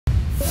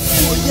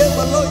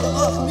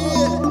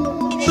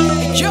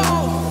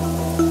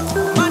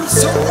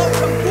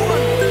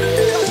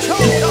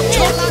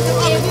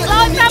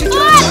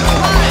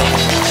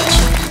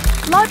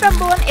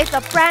is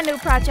a brand new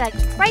project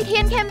right here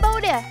in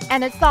Cambodia,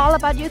 and it's all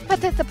about youth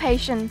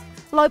participation.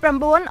 Loi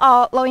Prambun,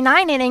 or Loi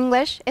 9 in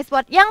English, is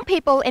what young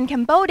people in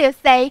Cambodia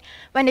say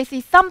when they see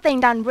something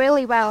done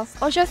really well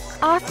or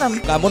just awesome.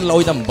 Over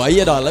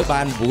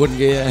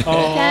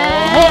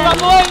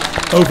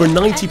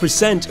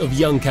 90% of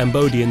young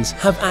Cambodians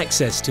have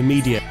access to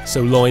media,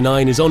 so Loi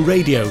 9 is on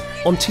radio,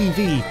 on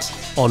TV,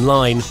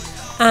 online,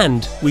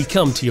 and we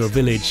come to your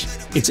village.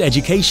 It's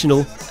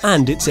educational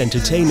and it's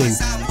entertaining.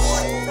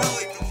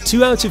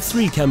 2 out of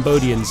 3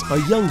 Cambodians are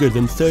younger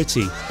than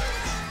 30.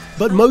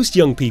 But most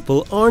young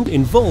people aren't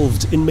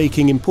involved in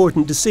making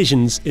important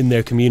decisions in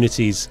their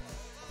communities.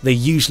 They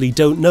usually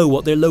don't know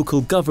what their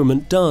local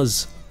government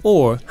does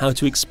or how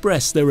to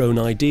express their own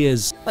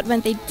ideas. But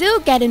when they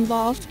do get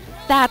involved,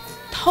 that's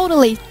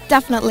totally,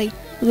 definitely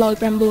Loi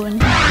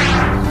Prambun.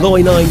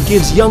 Loi 9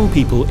 gives young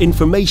people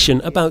information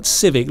about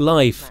civic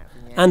life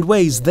and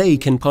ways they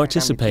can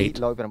participate.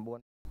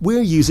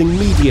 We're using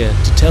media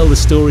to tell the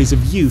stories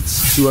of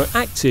youths who are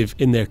active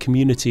in their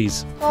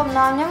communities.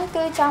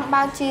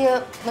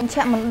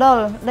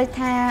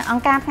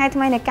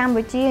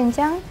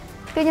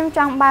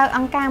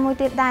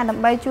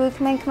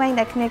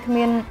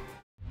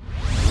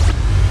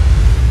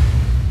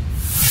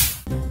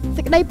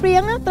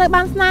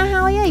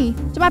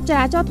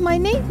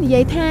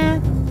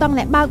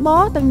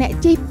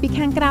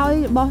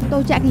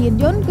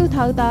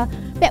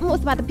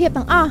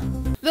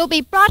 We'll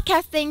be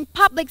broadcasting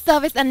public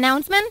service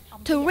announcement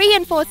to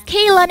reinforce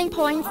key learning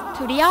points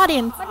to the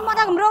audience.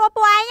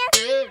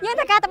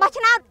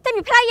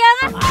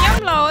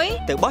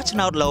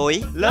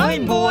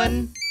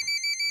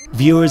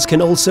 Viewers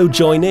can also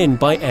join in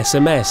by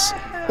SMS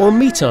or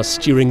meet us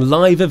during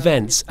live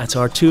events at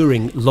our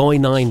touring Loi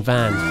 9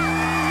 van.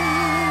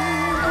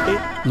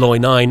 Loi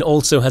 9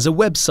 also has a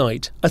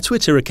website, a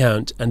Twitter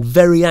account and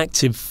very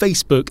active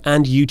Facebook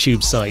and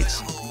YouTube sites.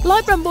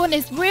 Loi Prambun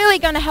is really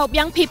going to help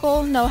young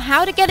people know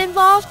how to get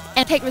involved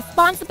and take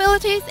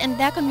responsibilities in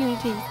their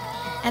communities.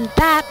 And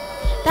that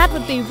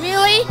would be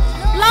really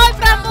Loi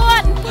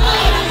Prambun!